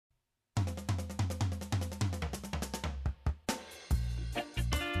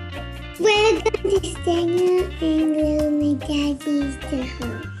Welcome to Stand Up and Little McDaddy's the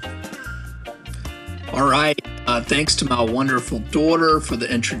host. All right. Thanks to my wonderful daughter for the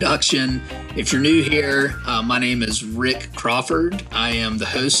introduction. If you're new here, my name is Rick Crawford. I am the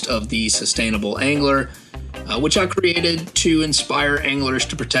host of The Sustainable Angler, which I created to inspire anglers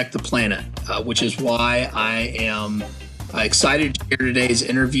to protect the planet, which is why I am excited to hear today's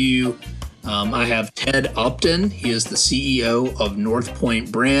interview. I have Ted Upton. He is the CEO of North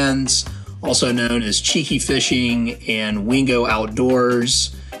Point Brands, also known as Cheeky Fishing and Wingo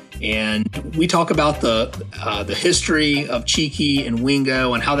Outdoors. And we talk about the history of Cheeky and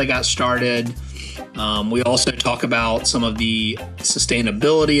Wingo and how they got started. We also talk about some of the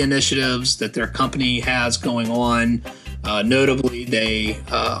sustainability initiatives that their company has going on. Notably, they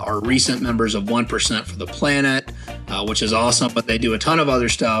are recent members of 1% for the Planet, which is awesome, but they do a ton of other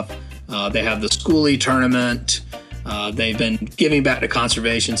stuff. They have the Schoolie tournament. They've been giving back to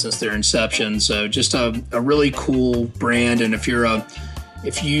conservation since their inception. So just a really cool brand. And if you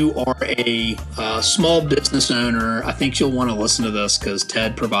are a small business owner, I think you'll want to listen to this because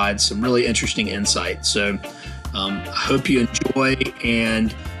Ted provides some really interesting insight. So I hope you enjoy.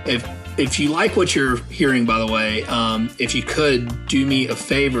 And if you like what you're hearing, by the way, if you could do me a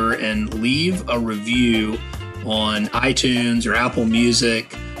favor and leave a review on iTunes or Apple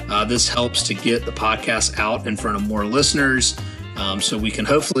Music. This helps to get the podcast out in front of more listeners, so we can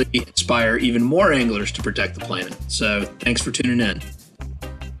hopefully inspire even more anglers to protect the planet. So thanks for tuning in.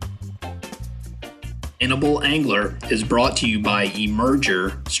 Sustainable Angler is brought to you by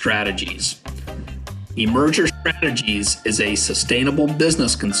Emerger Strategies. Emerger Strategies is a sustainable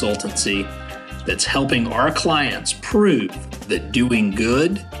business consultancy that's helping our clients prove that doing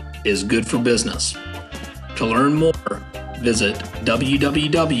good is good for business. To learn more, visit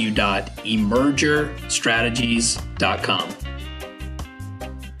www.emergerstrategies.com.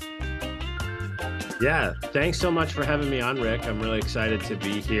 Yeah, thanks so much for having me on, Rick. I'm really excited to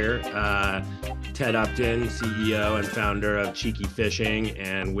be here. Ted Upton, CEO and founder of Cheeky Fishing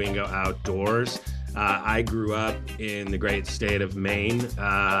and Wingo Outdoors. I grew up in the great state of Maine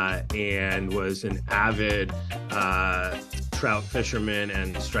and was an avid trout fisherman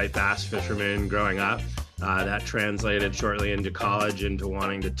and striped bass fisherman growing up. That translated shortly into college into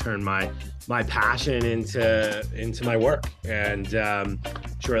wanting to turn my passion into my work. And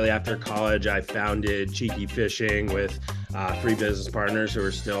shortly after college, I founded Cheeky Fishing with 3 business partners who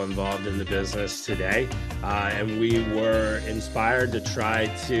are still involved in the business today. And we were inspired to try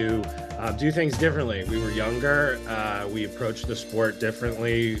to do things differently. We were younger. We approached the sport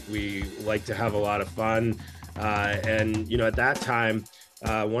differently. We like to have a lot of fun. And, at that time,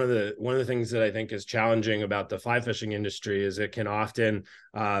 one of the things that I think is challenging about the fly fishing industry is it can often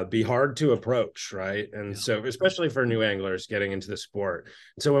be hard to approach, right? And so, especially for new anglers getting into the sport.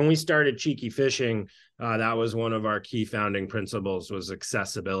 So when we started Cheeky Fishing, that was one of our key founding principles was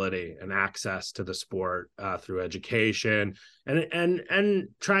accessibility and access to the sport through education and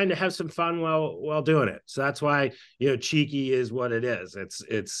trying to have some fun while doing it. So that's why, Cheeky is what it is.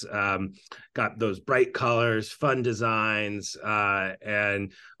 It's got those bright colors, fun designs,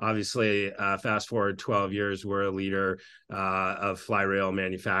 and obviously fast forward 12 years, we're a leader of fly reel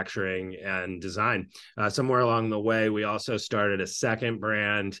manufacturing and design. Somewhere along the way, we also started a second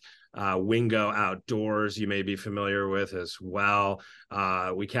brand, Wingo Outdoors, you may be familiar with as well.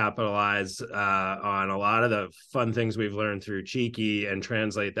 We capitalize on a lot of the fun things we've learned through Cheeky and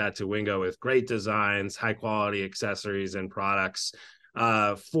translate that to Wingo with great designs, high quality accessories and products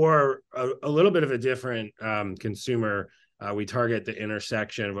for a little bit of a different consumer. We target the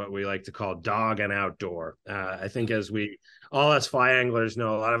intersection of what we like to call dog and outdoor. I think all us fly anglers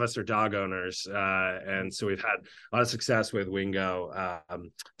know, a lot of us are dog owners. And so we've had a lot of success with Wingo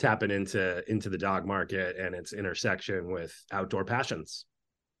tapping into the dog market and its intersection with outdoor passions.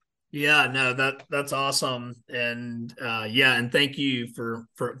 Yeah, no, that's awesome. And and thank you for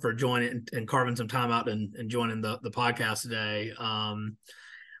joining and carving some time out and joining the podcast today.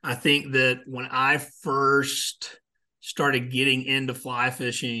 I think that when I first started getting into fly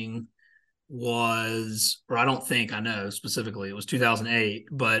fishing I know specifically it was 2008,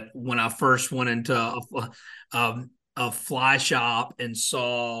 but when I first went into a fly shop and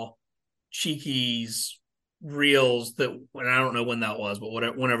saw Cheeky's reels and I don't know when that was, but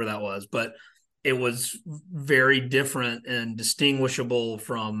whenever that was, but it was very different and distinguishable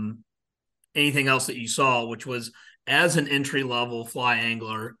from anything else that you saw, which was as an entry-level fly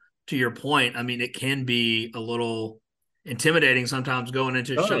angler, to your point, I mean, it can be a little intimidating sometimes going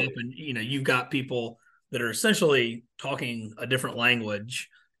into a shop and you've got people that are essentially talking a different language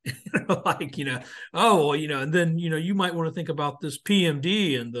like, oh, well, and then, you might want to think about this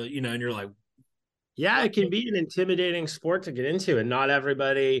PMD and and you're like, Yeah, it can be an intimidating sport to get into, and not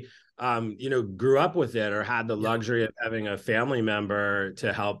everybody, grew up with it or had the luxury of having a family member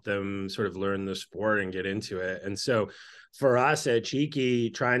to help them sort of learn the sport and get into it. And so, for us at Cheeky,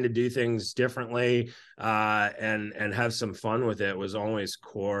 trying to do things differently and have some fun with it was always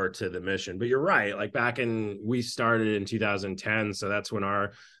core to the mission. But you're right, like we started in 2010, so that's when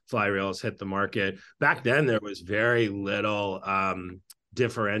our fly reels hit the market. Back then, there was very little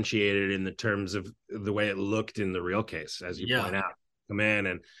differentiated in the terms of the way it looked in the reel case, as you point out. Come in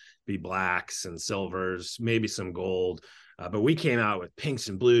and be blacks and silvers, maybe some gold. But we came out with pinks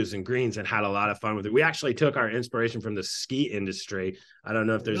and blues and greens and had a lot of fun with it. We actually took our inspiration from the ski industry. I don't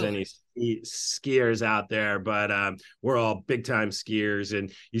know if there's any skiers out there, but we're all big time skiers.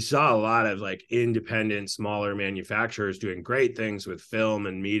 And you saw a lot of like independent, smaller manufacturers doing great things with film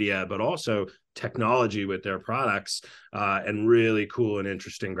and media, but also technology with their products and really cool and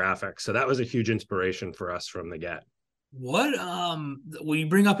interesting graphics. So that was a huge inspiration for us from the get. What well, you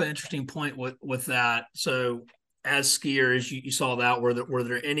bring up an interesting point with that. So as skiers, you saw that. Were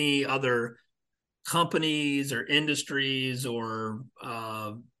there any other companies or industries or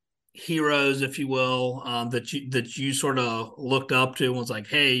heroes, if you will, that you sort of looked up to and was like,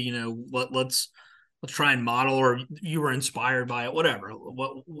 hey, let's try and model, or you were inspired by it, whatever.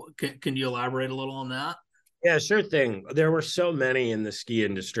 What can you elaborate a little on that? Yeah, sure thing. There were so many in the ski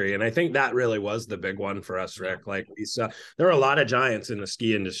industry, and I think that really was the big one for us, Rick. Like we saw, there are a lot of giants in the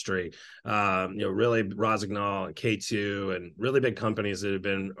ski industry. Really Rosignol and K2 and really big companies that have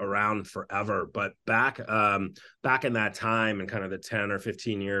been around forever. But back in that time, and kind of the 10 or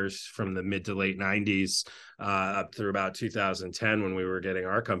 15 years from the mid to late 90s up through about 2010, when we were getting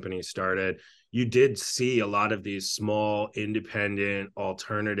our company started, you did see a lot of these small, independent,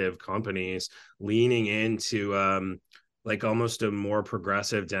 alternative companies leaning into like almost a more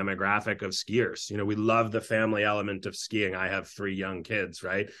progressive demographic of skiers. We love the family element of skiing. I have 3 young kids,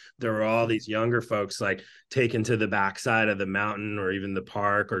 right? There were all these younger folks like taken to the backside of the mountain or even the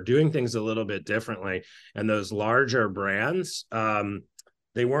park or doing things a little bit differently. And those larger brands,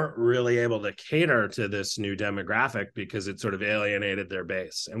 they weren't really able to cater to this new demographic because it sort of alienated their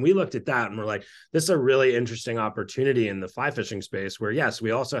base. And we looked at that and we're like, this is a really interesting opportunity in the fly fishing space where, yes,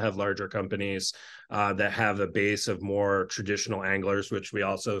 we also have larger companies that have a base of more traditional anglers, which we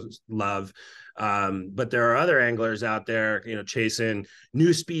also love. But there are other anglers out there, chasing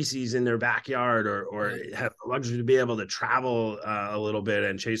new species in their backyard or have the luxury to be able to travel a little bit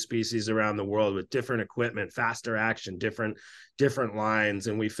and chase species around the world with different equipment, faster action, different lines.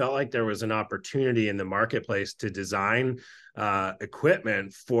 And we felt like there was an opportunity in the marketplace to design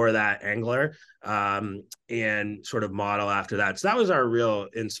equipment for that angler and sort of model after that. So that was our real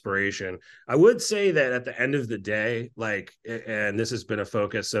inspiration. I would say that at the end of the day, like, and this has been a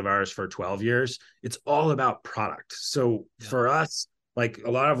focus of ours for 12 years, it's all about product. So for us, like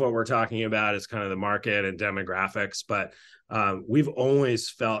a lot of what we're talking about is kind of the market and demographics, but we've always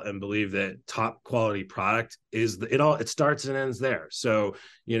felt and believed that top quality product is it starts and ends there. So,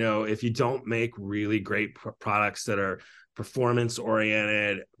 if you don't make really great products that are performance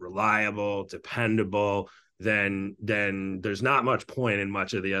oriented, reliable, dependable, then there's not much point in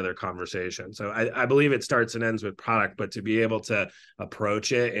much of the other conversation. So I believe it starts and ends with product, but to be able to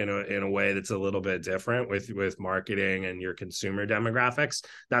approach it in a way that's a little bit different with marketing and your consumer demographics,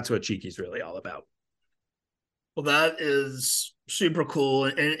 that's what Cheeky's really all about. Well, that is super cool.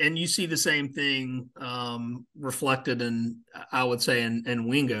 And you see the same thing reflected in, I would say, in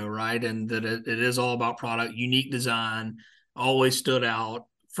Wingo, right? And that it is all about product, unique design, always stood out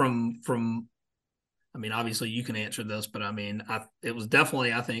from, I mean, obviously you can answer this, but I mean, it was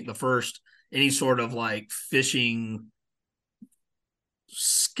definitely, I think, the first any sort of like fishing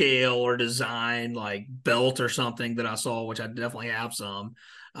scale or design, like belt or something that I saw, which I definitely have some.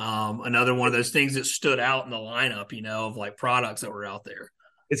 Another one of those things that stood out in the lineup, of like products that were out there.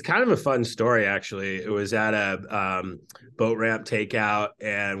 It's kind of a fun story, actually. It was at a boat ramp takeout,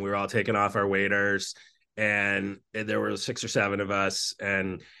 and we were all taking off our waders, and there were 6 or 7 of us,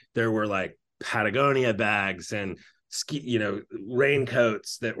 and there were like Patagonia bags and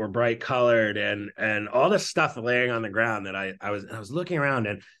raincoats that were bright colored and all this stuff laying on the ground that I was looking around,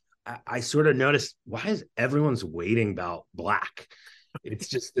 and I sort of noticed, why is everyone's wading belt black? It's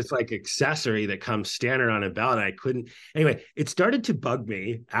just this like accessory that comes standard on a belt. And anyway, it started to bug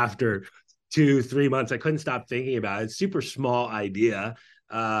me after 2-3 months. I couldn't stop thinking about it. It's a super small idea.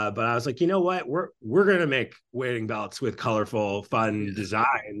 But I was like, you know what? We're going to make wading belts with colorful, fun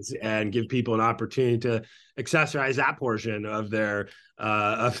designs and give people an opportunity to accessorize that portion of their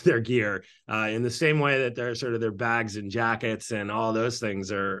gear in the same way that their sort of their bags and jackets and all those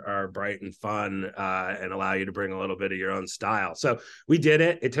things are bright and fun and allow you to bring a little bit of your own style. So we did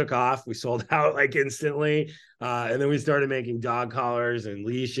it. It took off. We sold out like instantly. And then we started making dog collars and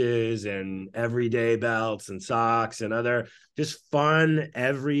leashes and everyday belts and socks and other just fun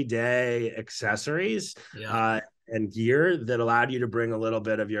everyday accessories. Yeah. And gear that allowed you to bring a little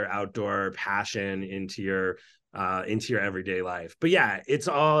bit of your outdoor passion into your everyday life. But yeah, it's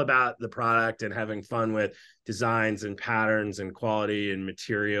all about the product and having fun with designs and patterns and quality and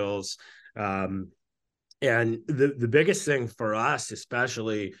materials. And the biggest thing for us,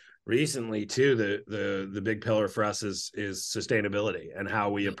 especially recently too, the big pillar for us is sustainability and how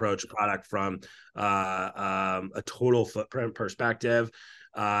we approach product from a total footprint perspective.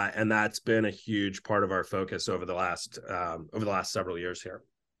 And that's been a huge part of our focus over the last several years here.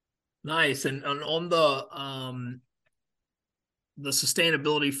 Nice. And on the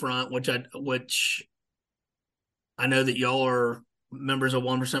sustainability front, which I know that y'all are members of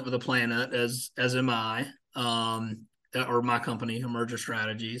 1% for the Planet, as am I, or my company, Emerger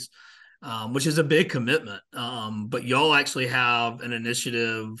Strategies, which is a big commitment. But y'all actually have an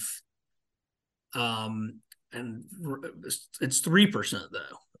initiative, and it's 3%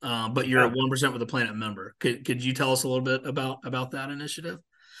 though. But you're a 1% for the Planet member. Could you tell us a little bit about that initiative?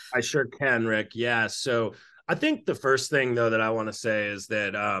 I sure can, Rick. Yeah. So I think the first thing though that I want to say is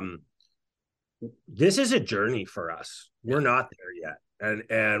that this is a journey for us. We're not there yet.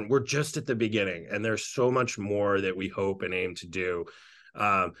 And we're just at the beginning. And there's so much more that we hope and aim to do.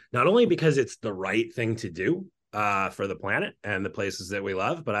 Not only because it's the right thing to do for the planet and the places that we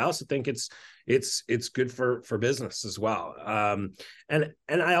love, but I also think it's good for business as well. And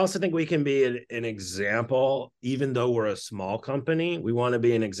I also think we can be an example, even though we're a small company. We want to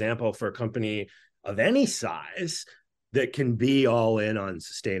be an example for a company of any size that can be all in on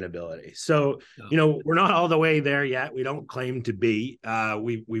sustainability. So, we're not all the way there yet. We don't claim to be.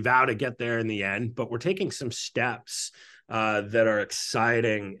 We vow to get there in the end, but we're taking some steps that are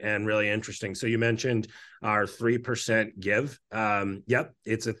exciting and really interesting. So you mentioned our 3% give. Yep,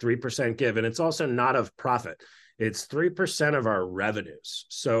 it's a 3% give, and it's also not of profit. It's 3% of our revenues.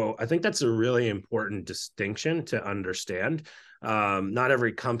 So I think that's a really important distinction to understand. Not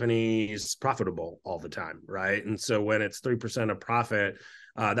every company is profitable all the time, right? And so when it's 3% of profit,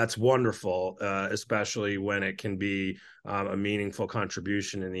 that's wonderful, especially when it can be a meaningful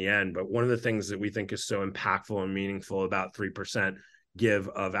contribution in the end. But one of the things that we think is so impactful and meaningful about 3% give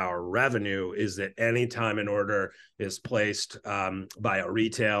of our revenue is that anytime an order is placed by a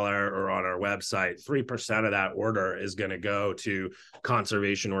retailer or on our website, 3% of that order is going to go to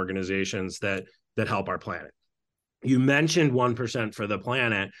conservation organizations that help our planet. You mentioned 1% for the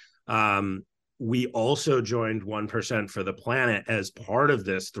Planet. We also joined 1% for the Planet as part of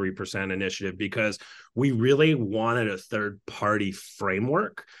this 3% initiative because we really wanted a third-party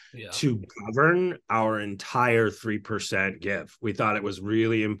framework to govern our entire 3% give. We thought it was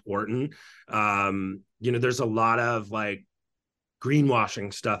really important. There's a lot of like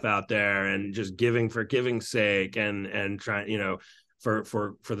greenwashing stuff out there and just giving for giving's sake and trying,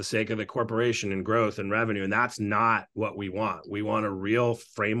 for the sake of the corporation and growth and revenue. And that's not what we want. We want a real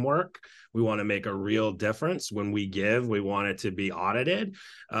framework. We want to make a real difference. When we give, we want it to be audited.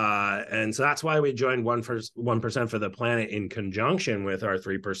 And so that's why we joined 1% for the Planet in conjunction with our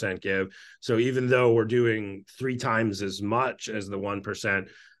 3% give. So even though we're doing 3 times as much as the 1%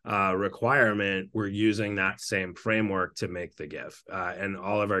 requirement, we're using that same framework to make the give. And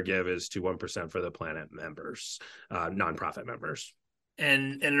all of our give is to 1% for the Planet members, nonprofit members.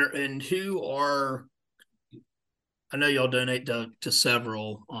 And who are, I know y'all donate to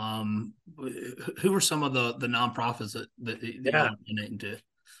several. Who are some of the nonprofits that y'all are donating to?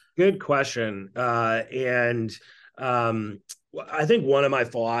 Good question. I think one of my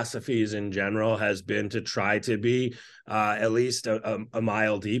philosophies in general has been to try to be at least a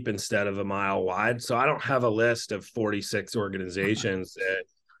mile deep instead of a mile wide. So I don't have a list of 46 organizations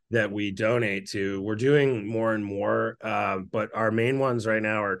that we donate to. We're doing more and more, but our main ones right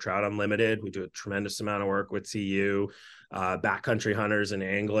now are Trout Unlimited. We do a tremendous amount of work with CU, backcountry hunters and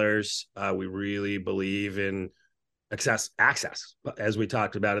anglers. We really believe in access, as we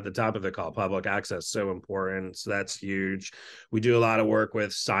talked about at the top of the call. Public access, so important. So that's huge. We do a lot of work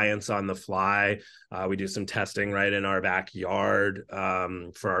with Science on the Fly. We do some testing right in our backyard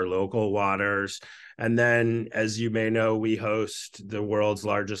for our local waters. And then, as you may know, we host the world's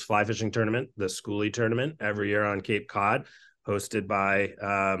largest fly fishing tournament, the Schoolie Tournament, every year on Cape Cod, hosted by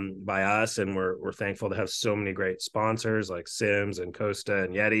us. And we're thankful to have so many great sponsors like Sims and Costa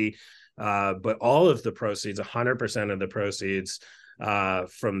and Yeti. But all of the proceeds, 100% of the proceeds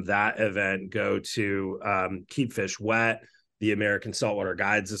from that event go to Keep Fish Wet, the American Saltwater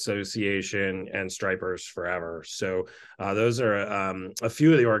Guides Association, and Stripers Forever. So those are a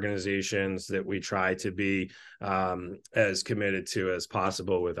few of the organizations that we try to be as committed to as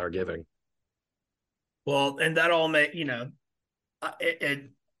possible with our giving. Well, and that all may,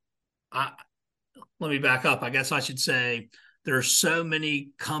 let me back up. I guess I should say there are so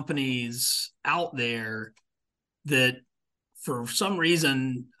many companies out there that for some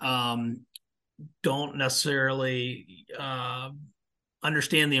reason don't necessarily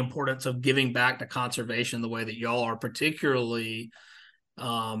understand the importance of giving back to conservation the way that y'all are, particularly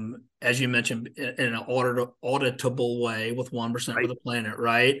as you mentioned, in an auditable way with 1% Right. of the planet,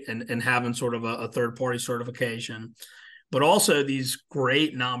 right? And having sort of a third party certification, but also these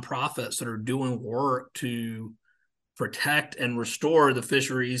great nonprofits that are doing work to protect and restore the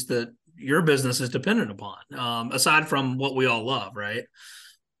fisheries that your business is dependent upon, aside from what we all love, right?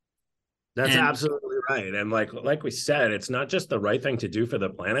 That's And absolutely right. And like we said, it's not just the right thing to do for the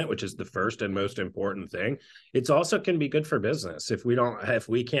planet, which is the first and most important thing. It's also can be good for business. If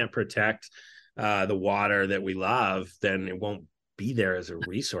we can't protect the water that we love, then it won't be there as a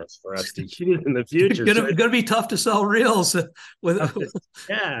resource for us to use in the future. it's So gonna be tough to sell reels with.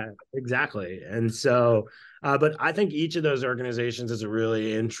 yeah, exactly. And so, but I think each of those organizations is a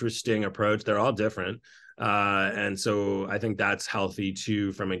really interesting approach. They're all different. And so I think that's healthy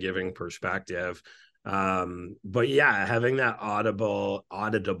too from a giving perspective. But yeah, having that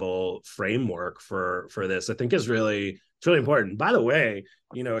auditable framework for this, I think it's really important. By the way,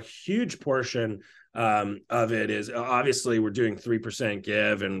 a huge portion of it is obviously we're doing 3%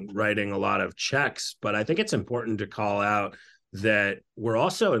 give and writing a lot of checks, but I think it's important to call out that we're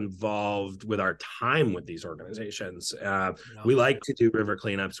also involved with our time with these organizations. We like to do river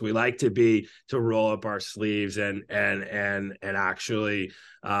cleanups. We like to roll up our sleeves and actually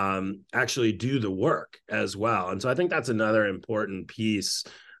do the work as well. And so I think that's another important piece.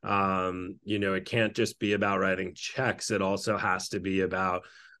 It can't just be about writing checks. It also has to be about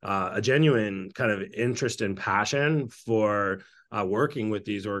a genuine kind of interest and passion for working with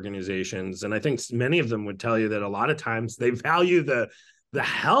these organizations. And I think many of them would tell you that a lot of times they value the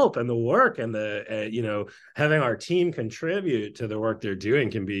help and the work and the having our team contribute to the work they're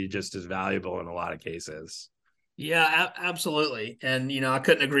doing can be just as valuable in a lot of cases. Yeah, absolutely. And, I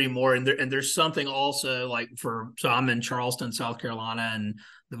couldn't agree more. And there's something also so I'm in Charleston, South Carolina, and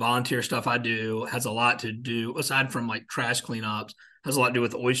the volunteer stuff I do has a lot to do, aside from like trash cleanups, has a lot to do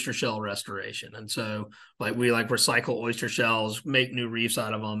with oyster shell restoration. And so we recycle oyster shells, make new reefs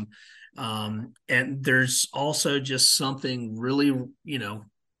out of them. And there's also just something really,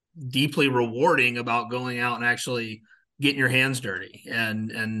 deeply rewarding about going out and actually getting your hands dirty and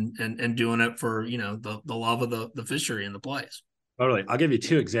doing it for the love of the fishery and the place. Totally. I'll give you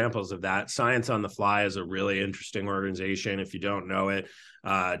two examples of that. Science on the Fly is a really interesting organization. If you don't know it,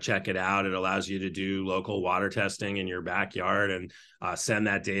 check it out. It allows you to do local water testing in your backyard and send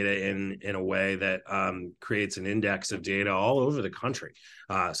that data in a way that creates an index of data all over the country.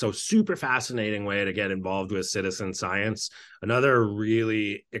 So super fascinating way to get involved with citizen science. Another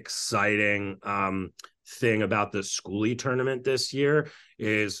really exciting thing about the schoolie tournament this year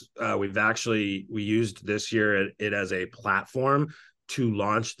is we used this year it as a platform to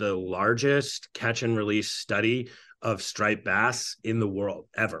launch the largest catch and release study of striped bass in the world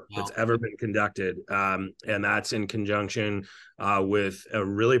ever. Wow. That's ever been conducted. And that's in conjunction with a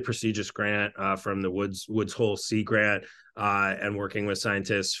really prestigious grant from the Woods Hole Sea Grant and working with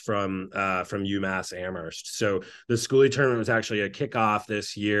scientists from UMass Amherst. So the schoolie tournament was actually a kickoff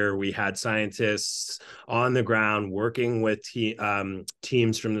this year. We had scientists on the ground working with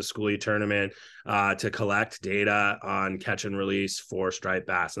teams from the schoolie tournament to collect data on catch and release for striped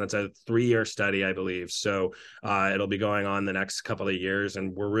bass. And that's a 3-year study, I believe. So it'll be going on the next couple of years.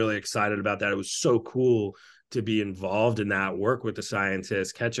 And we're really excited about that. It was so cool to be involved in that, work with the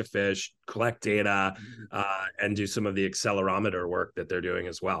scientists, catch a fish, collect data, and do some of the accelerometer work that they're doing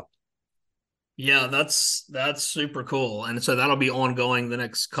as well. Yeah, that's super cool. And so that'll be ongoing the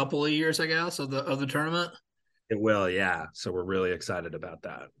next couple of years, I guess, of the tournament. It will, yeah. So we're really excited about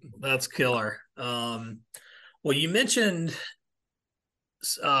that. That's killer. Well, you mentioned,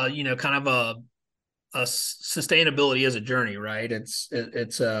 kind of a sustainability as a journey, right? It's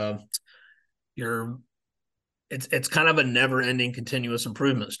kind of a never-ending continuous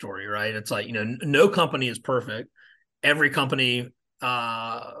improvement story, right? It's like, no company is perfect. Every company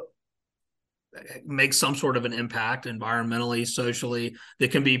makes some sort of an impact environmentally, socially,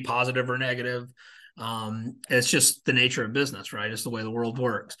 that can be positive or negative. It's just the nature of business, right? It's the way the world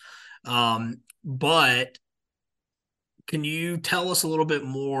works. But can you tell us a little bit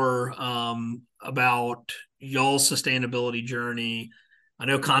more about y'all's sustainability journey? I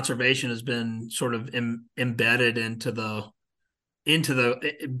know conservation has been sort of embedded into the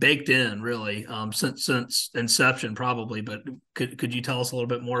baked in really since inception probably. But could you tell us a little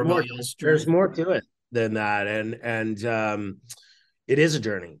bit more about y'all's There's journey? more to it than that, and it is a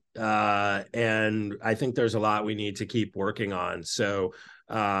journey, and I think there's a lot we need to keep working on. So,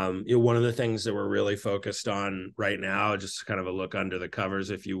 one of the things that we're really focused on right now, just kind of a look under the covers,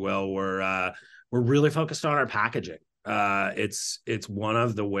 if you will, we're really focused on our packaging. It's one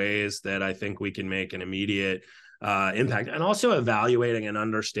of the ways that I think we can make an immediate impact, and also evaluating and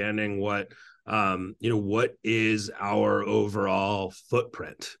understanding what is our overall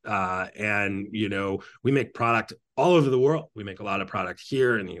footprint. And we make product all over the world. We make a lot of product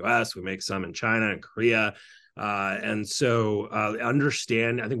here in the US. We make some in China and Korea. And so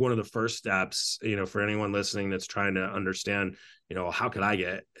understand, I think one of the first steps, for anyone listening that's trying to understand, how could I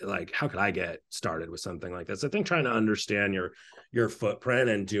get started with something like this? I think trying to understand your footprint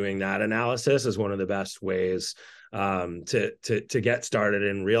and doing that analysis is one of the best ways to get started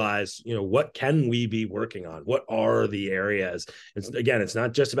and realize, what can we be working on? What are the areas? It's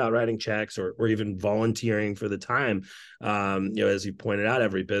not just about writing checks or even volunteering for the time. As you pointed out,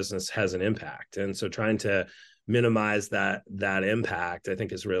 every business has an impact. And so trying to minimize that impact, I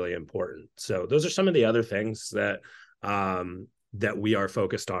think, is really important. So those are some of the other things that we are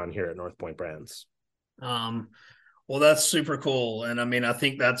focused on here at North Point Brands. Well, that's super cool. And I mean, I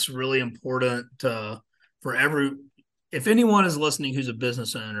think that's really important if anyone is listening who's a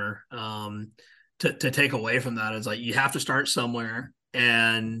business owner, to take away from that is like, you have to start somewhere,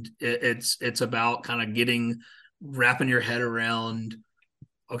 and it's about kind of wrapping your head around,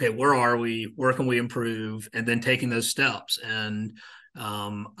 okay, where are we? Where can we improve? And then taking those steps. And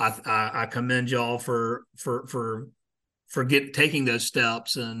I commend y'all for taking those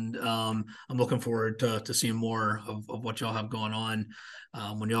steps. And I'm looking forward to seeing more of what y'all have going on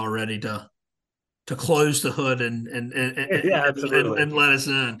when y'all are ready to close the hood and Yeah, absolutely. and let us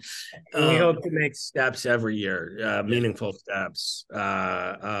in. We hope to make steps every year, meaningful steps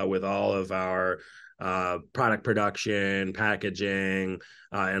with all of our product production, packaging,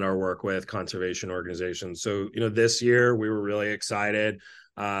 and our work with conservation organizations. So, this year we were really excited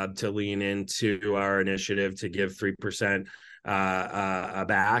to lean into our initiative to give 3%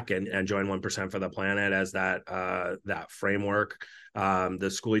 back and join 1% for the planet as that framework. The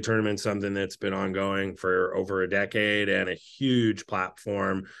Schoolie tournament, something that's been ongoing for over a decade, and a huge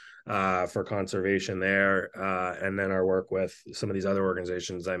platform for conservation there. And then our work with some of these other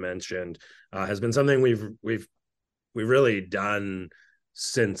organizations I mentioned has been something we've really done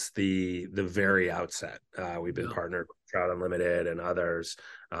since the very outset. We've been partnered with Trout Unlimited and others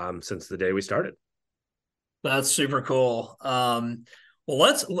since the day we started. That's super cool.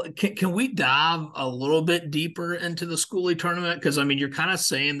 Well, can we dive a little bit deeper into the Schoolie tournament? Because I mean, you're kind of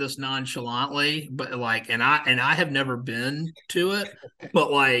saying this nonchalantly, but and I have never been to it,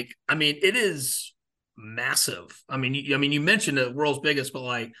 but I mean, it is massive. I mean, you mentioned the world's biggest, but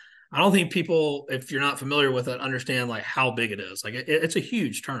I don't think people, if you're not familiar with it, understand how big it is. It's a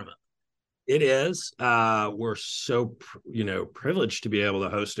huge tournament. It is. We're so privileged to be able to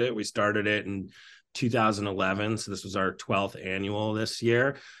host it. We started it in 2011, so this was our 12th annual this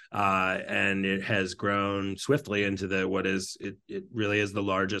year, and it has grown swiftly into it really is the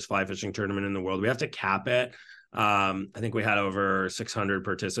largest fly fishing tournament in the world. We have to cap it. I think we had over 600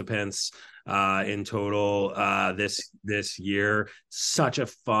 participants in total this year. Such a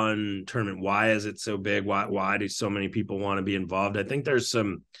fun tournament. Why is it so big? Why do so many people want to be involved? I think there's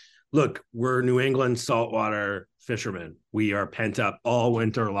look, we're New England saltwater fishermen. We are pent up all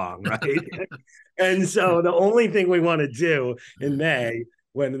winter long, right? And so the only thing we want to do in May,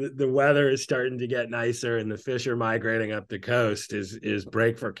 when the weather is starting to get nicer and the fish are migrating up the coast, is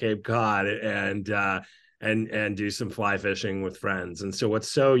break for Cape Cod and do some fly fishing with friends. And so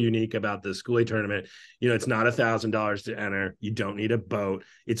what's so unique about the Schoolie tournament, it's not $1,000 to enter. You don't need a boat.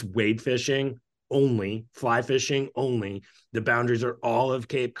 It's wade fishing only, fly fishing only. The boundaries are all of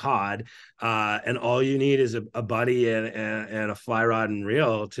Cape Cod, and all you need is a buddy and a fly rod and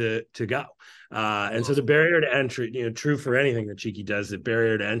reel to go. And so the barrier to entry, true for anything that Cheeky does, the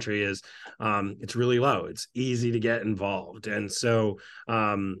barrier to entry is it's really low. It's easy to get involved, and so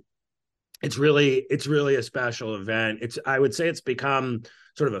it's really a special event. I would say it's become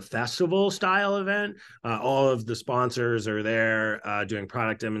sort of a festival style event. All of the sponsors are there doing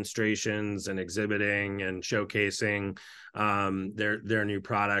product demonstrations and exhibiting and showcasing their new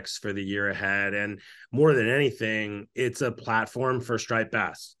products for the year ahead. And more than anything, it's a platform for striped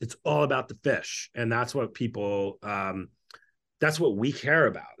bass. It's all about the fish, and that's what people that's what we care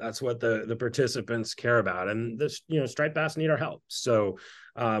about. That's what the participants care about. And this, striped bass need our help. So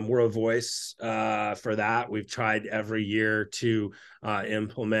we're a voice for that. We've tried every year to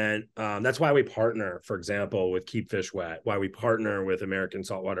implement. That's why we partner, for example, with Keep Fish Wet, why we partner with American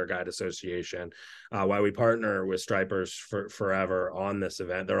Saltwater Guide Association, why we partner with Stripers Forever on this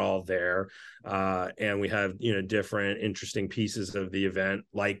event. They're all there. And we have, different interesting pieces of the event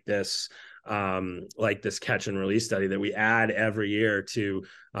like this catch and release study that we add every year to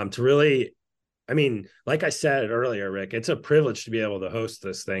really, like I said earlier, Rick, it's a privilege to be able to host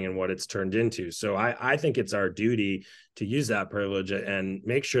this thing and what it's turned into. So I think it's our duty to use that privilege and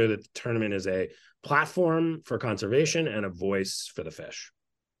make sure that the tournament is a platform for conservation and a voice for the fish.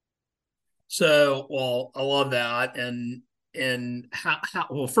 So, well, I love that. And how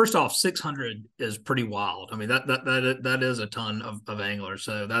well, first off, 600 is pretty wild. I mean, that is a ton of anglers.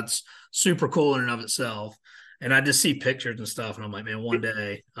 So that's super cool in and of itself. And I just see pictures and stuff, and I'm like, man, one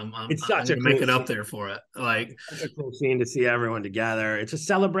day I'm gonna make it up there for it. Like, it's such a cool scene to see everyone together. It's a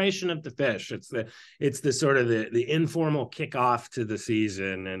celebration of the fish. It's the sort of the informal kickoff to the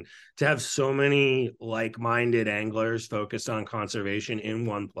season, and to have so many like-minded anglers focused on conservation in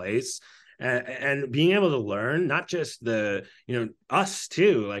one place. And being able to learn, not just us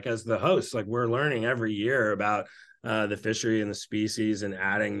too, like as the hosts, like we're learning every year about the fishery and the species and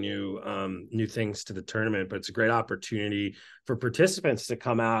adding new things to the tournament. But it's a great opportunity for participants to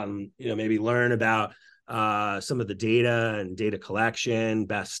come out and maybe learn about some of the data and data collection,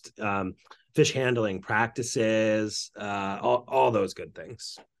 best fish handling practices, all those good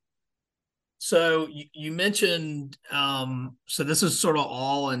things. So you mentioned, so this is sort of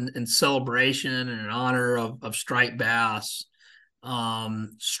all in celebration and in honor of striped bass,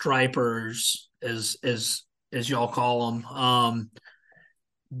 stripers as y'all call them.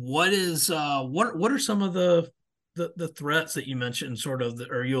 What are some of the threats that you mentioned, sort of,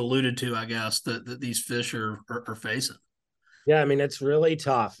 or you alluded to, I guess, that these fish are facing? Yeah, it's really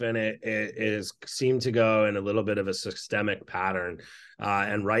tough, and it is seemed to go in a little bit of a systemic pattern.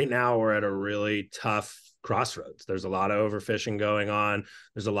 And right now we're at a really tough crossroads. There's a lot of overfishing going on.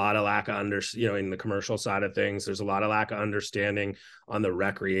 There's a lot of lack of in the commercial side of things. There's a lot of lack of understanding on the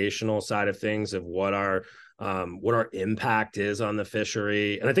recreational side of things of what our impact is on the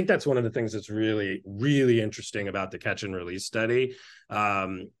fishery. And I think that's one of the things that's really, really interesting about the catch and release study,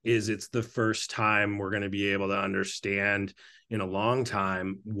 is it's the first time we're going to be able to understand in a long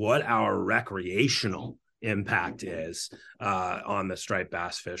time what our recreational impact is on the striped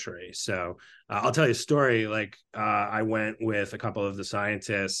bass fishery. So I'll tell you a story. I went with a couple of the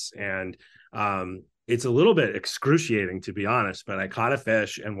scientists, and it's a little bit excruciating, to be honest, but I caught a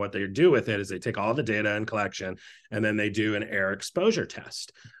fish, and what they do with it is they take all the data and collection, and then they do an air exposure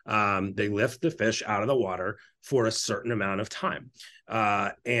test. They lift the fish out of the water for a certain amount of time.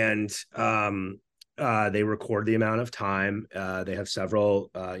 They record the amount of time. They have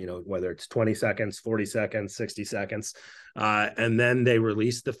several, whether it's 20 seconds, 40 seconds, 60 seconds. And then they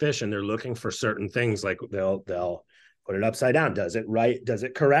release the fish, and they're looking for certain things. Like they'll put it upside down. Does it right? Does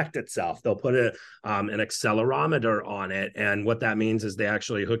it correct itself? They'll put an accelerometer on it. And what that means is they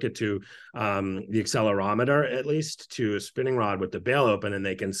actually hook it to the accelerometer, at least, to a spinning rod with the bail open, and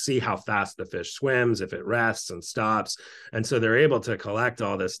they can see how fast the fish swims, if it rests and stops. And so they're able to collect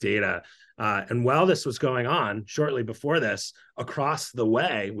all this data. And while this was going on, shortly before this, across the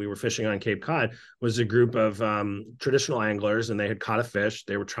way, we were fishing on Cape Cod, was a group of traditional anglers, and they had caught a fish.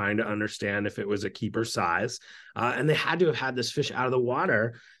 They were trying to understand if it was a keeper size. And they had to have had this fish out of the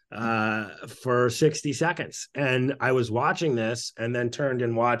water for 60 seconds. And I was watching this, and then turned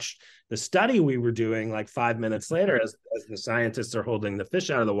and watched the study we were doing like 5 minutes later as the scientists are holding the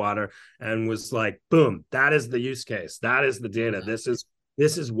fish out of the water, and was like, boom, that is the use case. That is the data.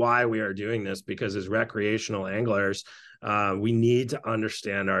 This is why we are doing this, because as recreational anglers, we need to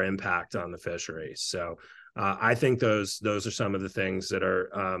understand our impact on the fishery. So I think those are some of the things that are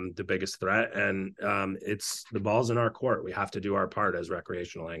the biggest threat, and it's the ball's in our court. We have to do our part as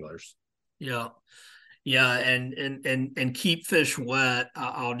recreational anglers. Yeah, and Keep Fish Wet.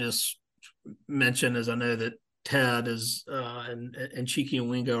 I'll just mention, as I know that Ted is and Cheeky and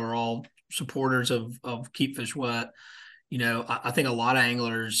Wingo are all supporters of Keep Fish Wet. I think a lot of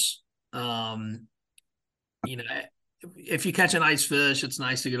anglers, if you catch a nice fish, it's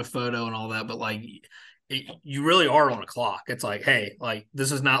nice to get a photo and all that, but you really are on a clock. It's like, hey, like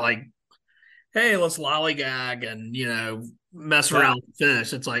this is not like, hey, let's lollygag and mess Yeah. around with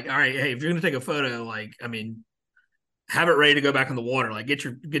fish. It's like, all right, hey, if you're gonna take a photo, like, I mean, have it ready to go back in the water. Like get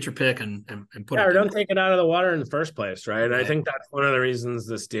your pick and put Yeah, it or down. don't take it out of the water in the first place, right? And I Right. think that's one of the reasons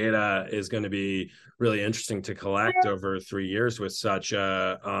this data is going to be really interesting to collect over 3 years with such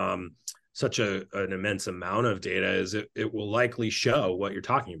an immense amount of data. Is it will likely show what you're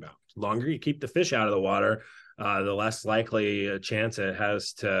talking about. The longer you keep the fish out of the water, the less likely a chance it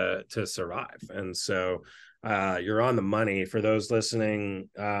has to survive. And so you're on the money for those listening.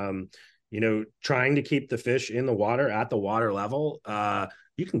 Trying to keep the fish in the water at the water level.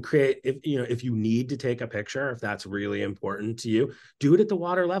 You can create, if you need to take a picture, if that's really important to you, do it at the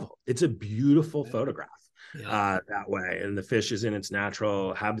water level. It's a beautiful photograph that way, and the fish is in its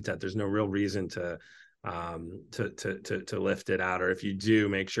natural habitat. There's no real reason to lift it out, or if you do,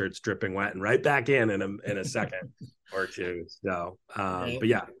 make sure it's dripping wet and right back in a second or two. So, but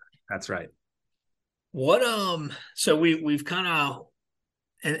yeah, that's right. What so we've kind of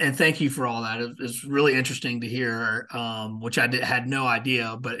and thank you for all that. It's really interesting to hear, which had no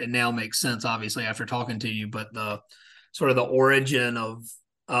idea, but it now makes sense, obviously, after talking to you. But the sort of the origin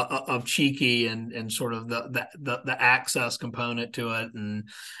of Cheeky and sort of the access component to it, and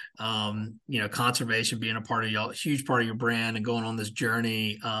conservation being a part of y'all, huge part of your brand, and going on this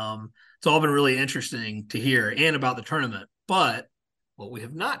journey. It's all been really interesting to hear, and about the tournament. But what we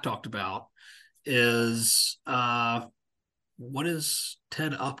have not talked about is what does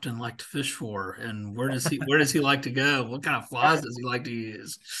Ted Upton like to fish for, and where does he like to go? What kind of flies does he like to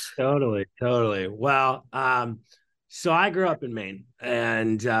use? Totally. Well, so I grew up in Maine,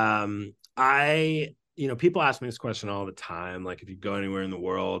 and people ask me this question all the time, like if you go anywhere in the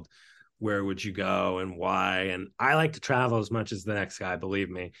world, where would you go and why? And I like to travel as much as the next guy,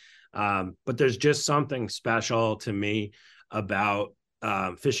 believe me. But there's just something special to me about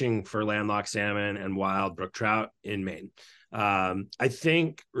fishing for landlocked salmon and wild brook trout in Maine. I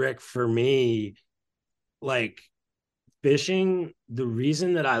think, Rick, for me, like fishing, the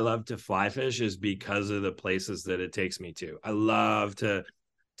reason that I love to fly fish is because of the places that it takes me to. I love to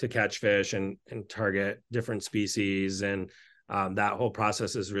catch fish and target different species, and that whole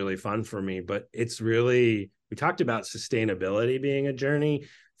process is really fun for me. But it's really, we talked about sustainability being a journey.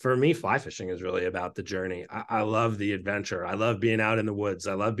 For me, fly fishing is really about the journey. I love the adventure. I love being out in the woods.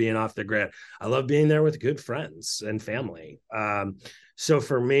 I love being off the grid. I love being there with good friends and family. So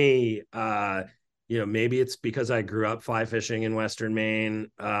for me, maybe it's because I grew up fly fishing in Western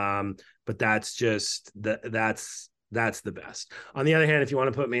Maine, but that's the best. On the other hand, if you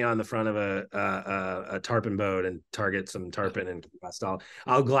want to put me on the front of a tarpon boat and target some tarpon in Key West,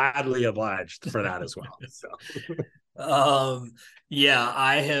 I'll gladly oblige for that as well. So. Yeah,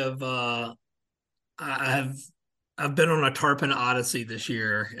 I've been on a tarpon odyssey this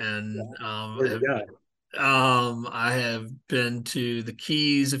year, and I have been to the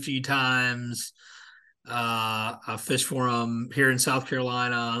Keys a few times. I fished for them here in South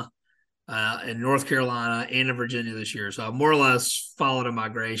Carolina, in North Carolina, and in Virginia this year. So I've more or less followed a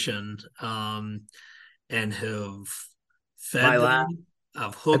migration, and have fed them.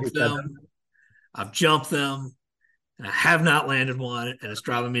 I've hooked them. I've jumped them. And I have not landed one, and it's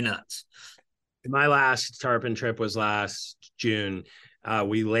driving me nuts. My last tarpon trip was last June.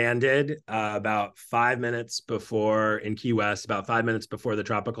 We landed about 5 minutes before in Key West, about 5 minutes before the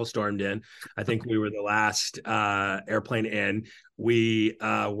tropical stormed in. I think we were the last airplane in. We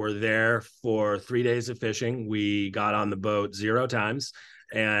were there for 3 days of fishing. We got on the boat 0 times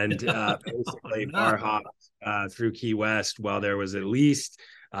and basically bar hopped through Key West while there was at least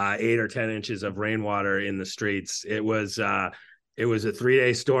 8 or 10 inches of rainwater in the streets. It was a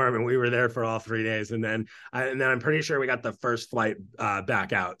 3-day storm, and we were there for all 3 days. And then I'm pretty sure we got the first flight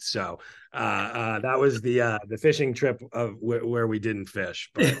back out. So that was the fishing trip of where we didn't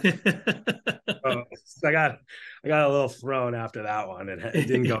fish. But so I got a little thrown after that one, and it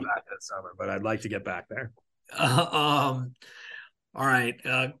didn't go back this summer. But I'd like to get back there. All right,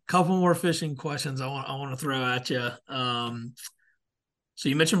 a couple more fishing questions I want to throw at you. So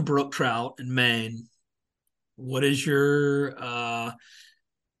you mentioned brook trout in Maine. What is your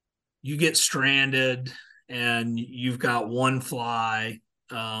you get stranded and you've got one fly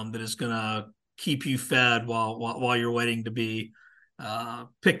that is gonna keep you fed while you're waiting to be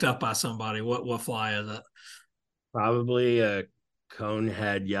picked up by somebody. What fly is it? Probably a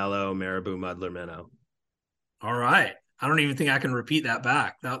conehead yellow marabou muddler minnow. All right. I don't even think I can repeat that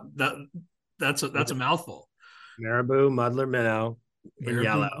back. That's a mouthful. Marabou muddler minnow in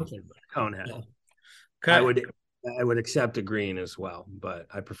yellow, conehead. Yeah. Okay. I would accept a green as well, but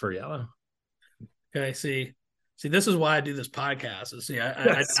I prefer yellow. Okay. See, this is why I do this podcast. See,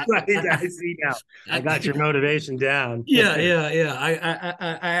 That's right. I see now. I got your motivation down. Yeah.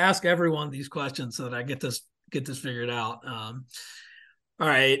 I ask everyone these questions so that I get this figured out. All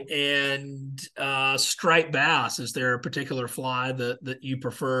right, and striped bass. Is there a particular fly that you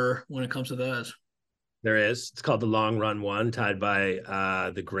prefer when it comes to those? There is. It's called the Long Run One, tied by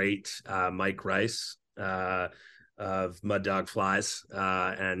the great Mike Rice of Mud Dog Flies,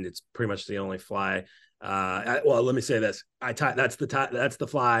 and it's pretty much the only fly. Well, let me say this: that's the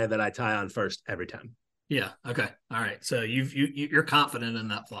fly that I tie on first every time. Yeah. Okay. All right. So you're confident in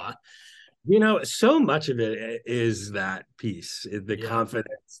that fly. So much of it is that piece, the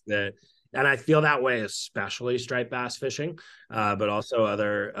confidence that, and I feel that way, especially striped bass fishing, but also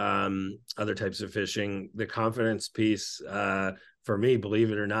other types of fishing. The confidence piece, for me,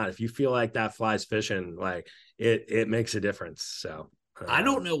 believe it or not, if you feel like that fly's fishing, like it makes a difference. So I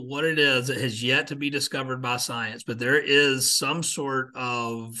don't know what it is. It has yet to be discovered by science, but there is some sort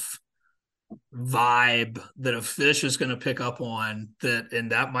of vibe that a fish is going to pick up on that,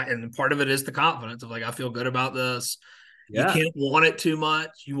 and part of it is the confidence of like, I feel good about this. You can't want it too much.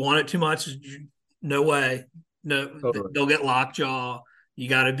 You want it too much, no way. No, totally. They'll get lockjaw. You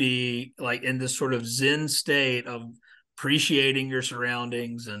got to be like in this sort of zen state of appreciating your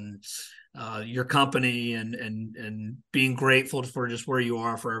surroundings and your company and being grateful for just where you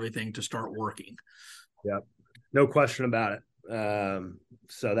are for everything to start working. Yep. No question about it.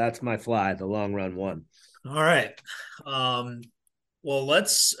 So that's my fly, the Long Run One. All right. Well,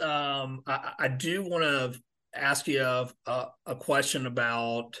 let's, I do want to ask you a question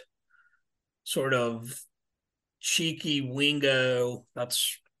about sort of Cheeky, Wingo.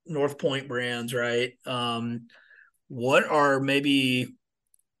 That's North Point brands, right? What are maybe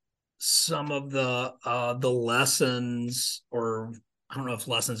some of the lessons, or I don't know if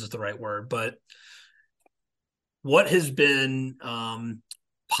lessons is the right word, but what has been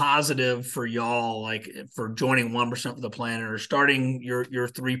positive for y'all, like for joining 1% for the planet or starting your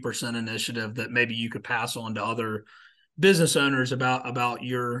 3% initiative, that maybe you could pass on to other business owners about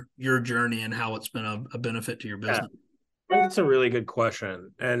your journey and how it's been a benefit to your business? That's a really good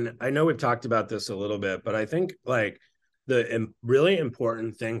question. And I know we've talked about this a little bit, but I think like the really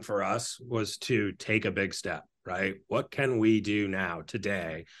important thing for us was to take a big step, right? What can we do now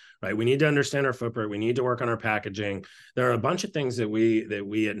today, right? We need to understand our footprint. We need to work on our packaging. There are a bunch of things that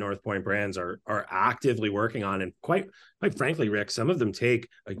we at North Point Brands are actively working on. And quite frankly, Rick, some of them take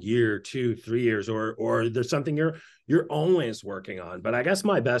a year, 2, 3 years, or there's something you're always working on. But I guess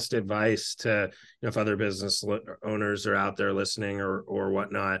my best advice to, if other business owners are out there listening or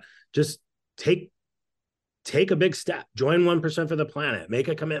whatnot, just take a big step, join 1% for the planet, make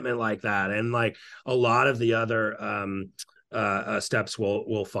a commitment like that. And like a lot of the other steps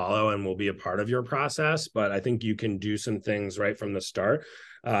will follow and will be a part of your process. But I think you can do some things right from the start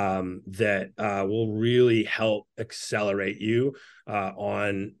that will really help accelerate you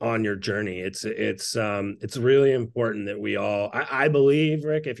on your journey. It's really important that we all, I believe,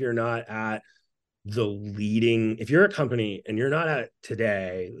 Rick, if you're not at if you're a company and you're not at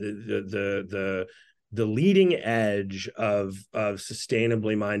today, the leading edge of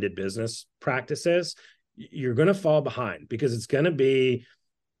sustainably minded business practices, you're going to fall behind, because it's going to be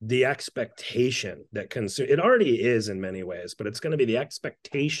the expectation that it already is in many ways, but it's going to be the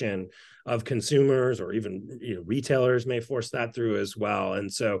expectation of consumers, or even retailers may force that through as well.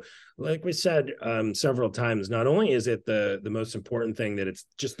 And so, like we said several times, not only is it the most important thing, that it's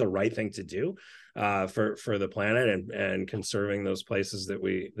just the right thing to do for the planet and conserving those places that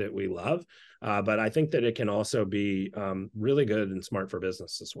we love, but I think that it can also be really good and smart for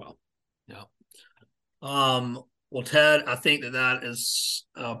business as well. Yeah. Well, Ted, I think that is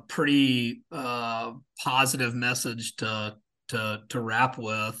a pretty positive message to wrap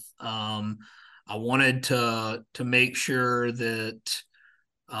with. I wanted to make sure that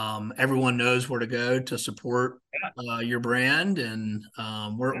everyone knows where to go to support your brand, and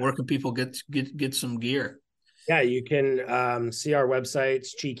where can people get some gear? Yeah, you can see our websites,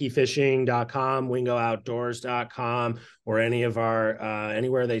 cheekyfishing.com, wingooutdoors.com, or any of our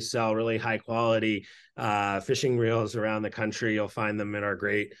anywhere they sell really high quality fishing reels around the country. You'll find them in our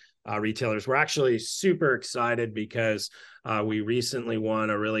great retailers. We're actually super excited because we recently won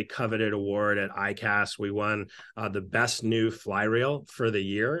a really coveted award at ICAST. We won the best new fly reel for the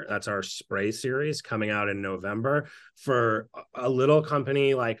year. That's our spray series coming out in November. For a little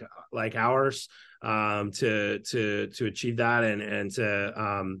company like ours, to achieve that and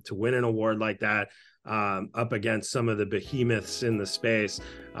to win an award like that, up against some of the behemoths in the space.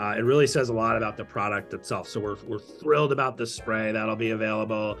 It really says a lot about the product itself. So we're thrilled about this spray. That'll be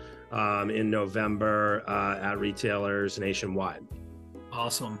available in November at retailers nationwide.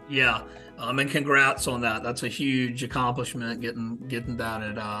 Awesome. Yeah. And congrats on that. That's a huge accomplishment getting that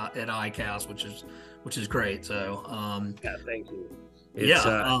at ICAST, which is great. So yeah, thank you. It's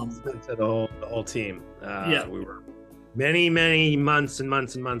to the whole team. Yeah. We were many months and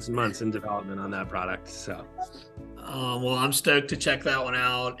months in development on that product. So well, I'm stoked to check that one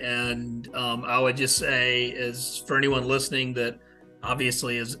out. And I would just say, is for anyone listening that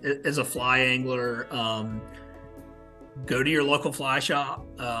obviously is a fly angler, go to your local fly shop,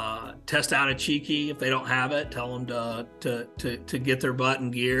 test out a Cheeky. If they don't have it, tell them to get their butt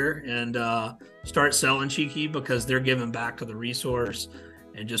in gear and start selling Cheeky, because they're giving back to the resource,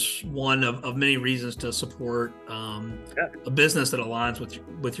 and just one of many reasons to support a business that aligns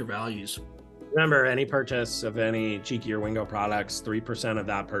with your values. Remember, any purchase of any Cheeky or Wingo products, 3% of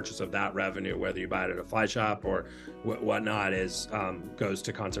that purchase of that revenue, whether you buy it at a fly shop or whatnot, goes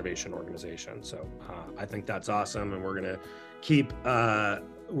to conservation organizations. So I think that's awesome, and we're gonna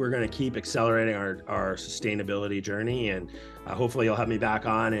keep accelerating our sustainability journey. And hopefully, you'll have me back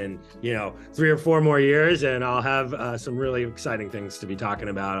on in 3 or 4 more years, and I'll have some really exciting things to be talking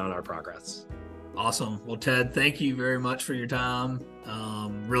about on our progress. Awesome. Well, Ted, thank you very much for your time.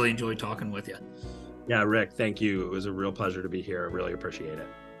 Really enjoyed talking with you. Yeah, Rick, thank you. It was a real pleasure to be here. I really appreciate it.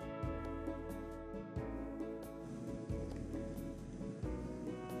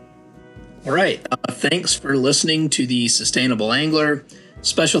 All right. Thanks for listening to The Sustainable Angler.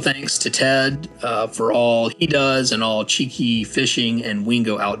 Special thanks to Ted for all he does and all Cheeky Fishing and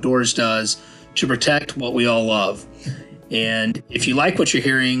Wingo Outdoors does to protect what we all love. And if you like what you're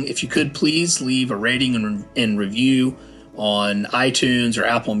hearing, if you could please leave a rating and review on iTunes or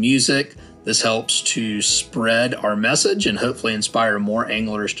Apple Music. This helps to spread our message and hopefully inspire more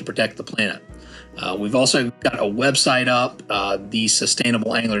anglers to protect the planet. We've also got a website up,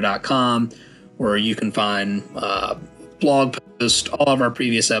 thesustainableangler.com, where you can find blog posts, all of our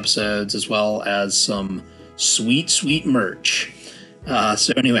previous episodes, as well as some sweet merch.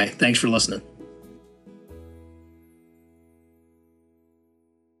 So anyway, thanks for listening.